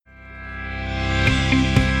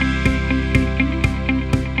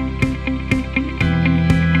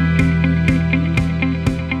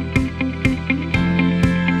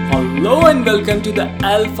Hello and welcome to the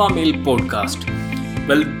Alpha Male podcast.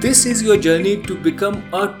 Well, this is your journey to become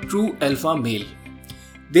a true alpha male.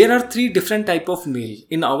 There are three different types of male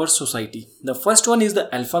in our society. The first one is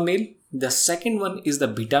the alpha male, the second one is the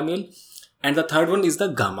beta male, and the third one is the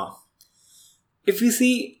gamma. If we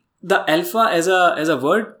see the alpha as a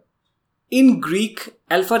word, in Greek,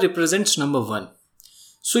 alpha represents number 1.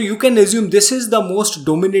 So you can assume this is the most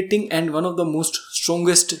dominating and one of the most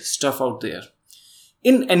strongest stuff out there.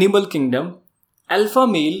 In animal kingdom, alpha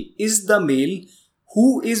male is the male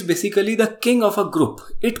who is basically the king of a group.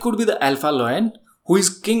 It could be the alpha lion who is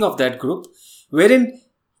king of that group, wherein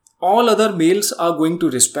all other males are going to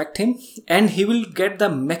respect him and he will get the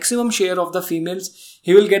maximum share of the females,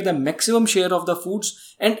 he will get the maximum share of the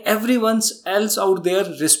foods, and everyone else out there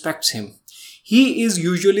respects him. He is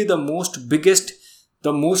usually the most biggest,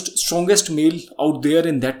 the most strongest male out there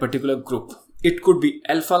in that particular group. It could be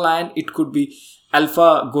alpha lion, it could be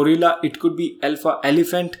alpha gorilla, it could be alpha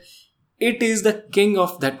elephant. It is the king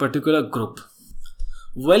of that particular group.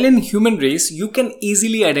 Well, in human race, you can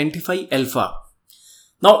easily identify alpha.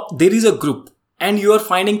 Now, there is a group and you are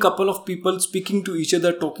finding couple of people speaking to each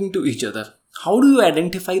other, talking to each other. How do you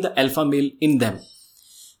identify the alpha male in them?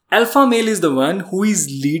 Alpha male is the one who is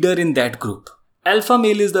leader in that group. Alpha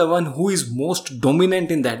male is the one who is most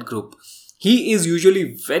dominant in that group. He is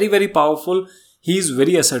usually very, very powerful. He is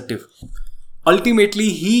very assertive. Ultimately,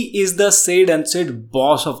 he is the said and said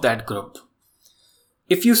boss of that group.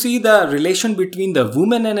 If you see the relation between the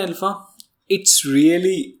woman and alpha, it's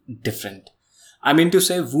really different. I mean to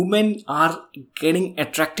say, women are getting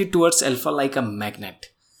attracted towards alpha like a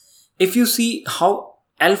magnet. If you see how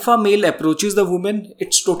alpha male approaches the woman,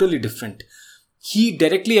 it's totally different. He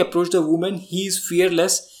directly approaches the woman, he is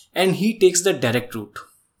fearless and he takes the direct route.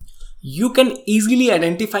 You can easily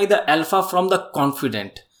identify the alpha from the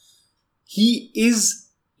confident. He is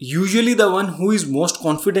usually the one who is most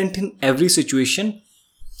confident in every situation.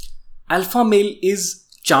 Alpha male is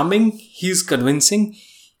charming, he is convincing.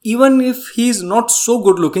 Even if he is not so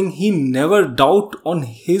good looking, he never doubt on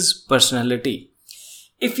his personality.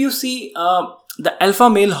 If you see the alpha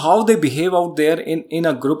male, how they behave out there in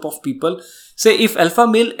a group of people. Say if alpha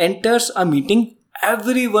male enters a meeting,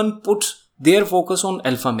 everyone puts their focus on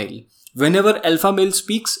alpha male. Whenever alpha male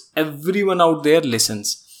speaks, everyone out there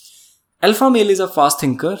listens. Alpha male is a fast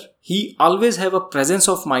thinker. He always have a presence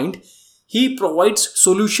of mind. He provides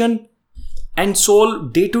solution and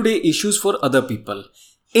solve day-to-day issues for other people.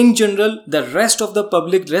 In general, the rest of the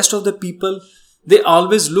public, rest of the people, they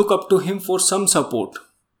always look up to him for some support.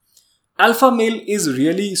 Alpha male is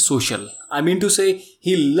really social. I mean to say,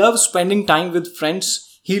 he loves spending time with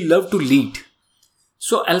friends. He loves to lead.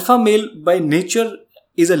 So alpha male by nature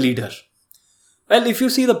is a leader. Well, if you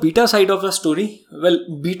see the beta side of the story, well,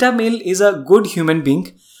 beta male is a good human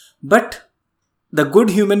being, but the good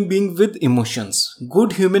human being with emotions,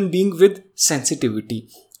 good human being with sensitivity,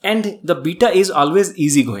 and the beta is always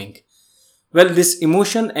easygoing. Well, this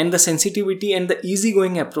emotion and the sensitivity and the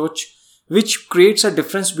easygoing approach, which creates a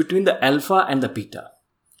difference between the alpha and the beta.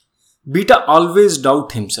 Beta always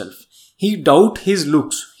doubt himself. He doubt his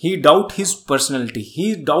looks. He doubt his personality.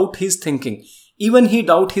 He doubt his thinking. Even he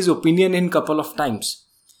doubt his opinion in couple of times.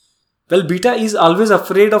 Well, beta is always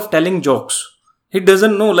afraid of telling jokes. He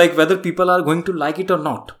doesn't know whether people are going to like it or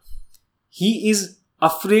not. He is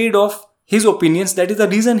afraid of his opinions. That is the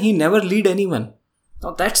reason he never lead anyone.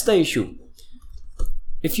 Now that's the issue.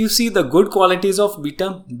 If you see the good qualities of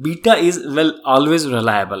beta, beta is always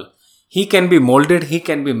reliable. He can be molded, he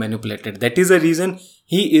can be manipulated. That is the reason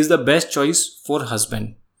he is the best choice for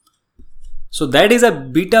husband. So that is a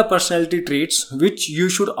beta personality traits which you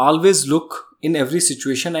should always look in every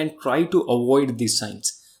situation and try to avoid these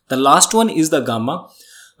signs. The last one is the gamma.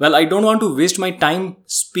 Well, I don't want to waste my time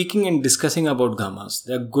speaking and discussing about gammas.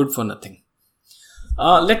 They are good for nothing.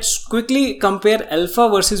 Let's quickly compare alpha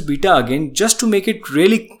versus beta again just to make it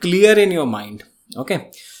really clear in your mind.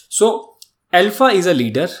 Okay. So alpha is a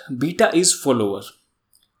leader, beta is follower.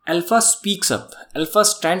 Alpha speaks up. Alpha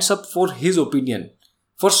stands up for his opinion,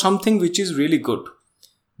 for something which is really good.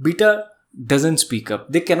 Beta doesn't speak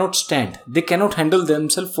up. They cannot stand. They cannot handle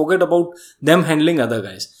themselves. Forget about them handling other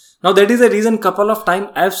guys. Now that is the reason couple of times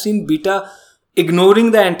I have seen beta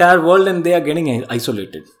ignoring the entire world and they are getting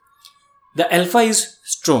isolated. The alpha is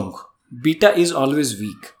strong. Beta is always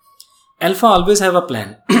weak. Alpha always have a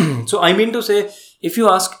plan. So I mean to say, if you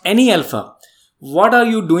ask any alpha, what are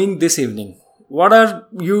you doing this evening? What are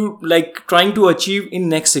you trying to achieve in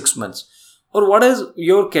next 6 months? Or what is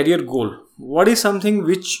your career goal? What is something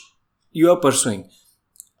which you are pursuing?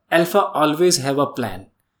 Alpha always have a plan.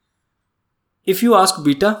 If you ask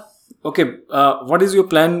beta, okay, what is your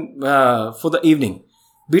plan for the evening?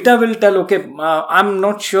 Beta will tell, okay, I'm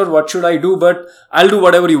not sure what should I do, but I'll do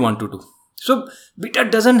whatever you want to do. So beta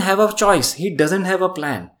doesn't have a choice. He doesn't have a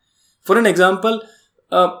plan. For an example,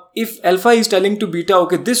 if alpha is telling to beta,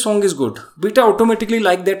 okay, this song is good, beta automatically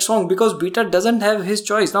like that song because beta doesn't have his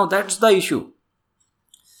choice. Now that's the issue.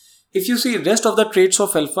 If you see rest of the traits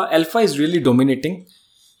of alpha, alpha is really dominating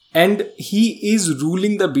and he is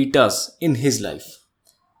ruling the betas in his life.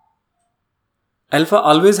 Alpha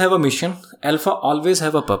always have a mission, alpha always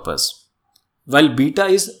have a purpose, while beta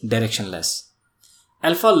is directionless.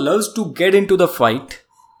 Alpha loves to get into the fight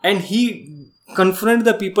and he confront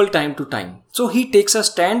the people time to time. So he takes a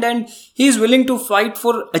stand and he is willing to fight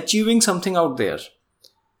for achieving something out there.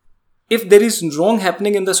 If there is wrong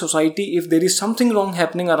happening in the society, if there is something wrong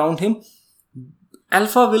happening around him,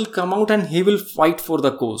 alpha will come out and he will fight for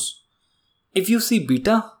the cause. If you see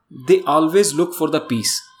beta, they always look for the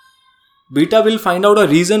peace. Beta will find out a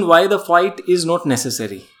reason why the fight is not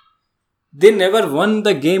necessary. They never won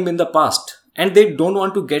the game in the past and they don't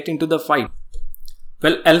want to get into the fight.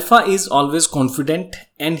 Well, alpha is always confident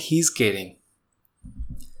and he's caring.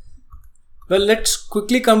 Well, let's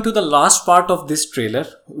quickly come to the last part of this trailer,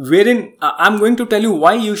 wherein I'm going to tell you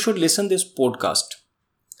why you should listen this podcast.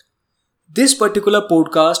 This particular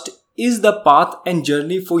podcast is the path and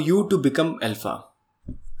journey for you to become alpha.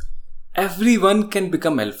 Everyone can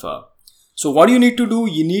become alpha. So what you need to do,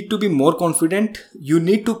 you need to be more confident. You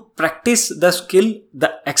need to practice the skill,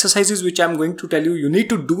 the exercises which I'm going to tell you. You need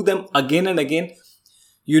to do them again and again.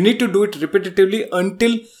 You need to do it repetitively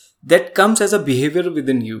until that comes as a behavior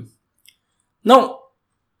within you. Now,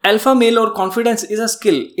 alpha male or confidence is a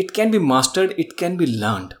skill. It can be mastered. It can be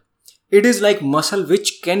learned. It is like muscle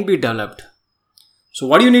which can be developed. So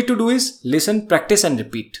what you need to do is listen, practice and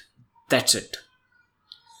repeat. That's it.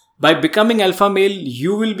 By becoming alpha male,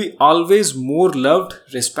 you will be always more loved,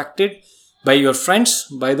 respected by your friends,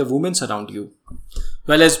 by the women around you.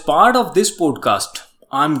 Well, as part of this podcast,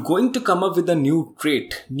 I'm going to come up with a new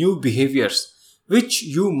trait, new behaviors, which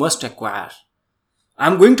you must acquire.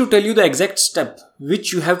 I'm going to tell you the exact step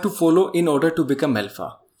which you have to follow in order to become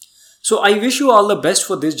alpha. So I wish you all the best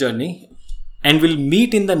for this journey and we'll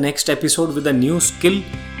meet in the next episode with a new skill,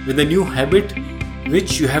 with a new habit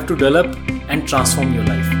which you have to develop and transform your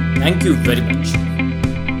life. Thank you very much.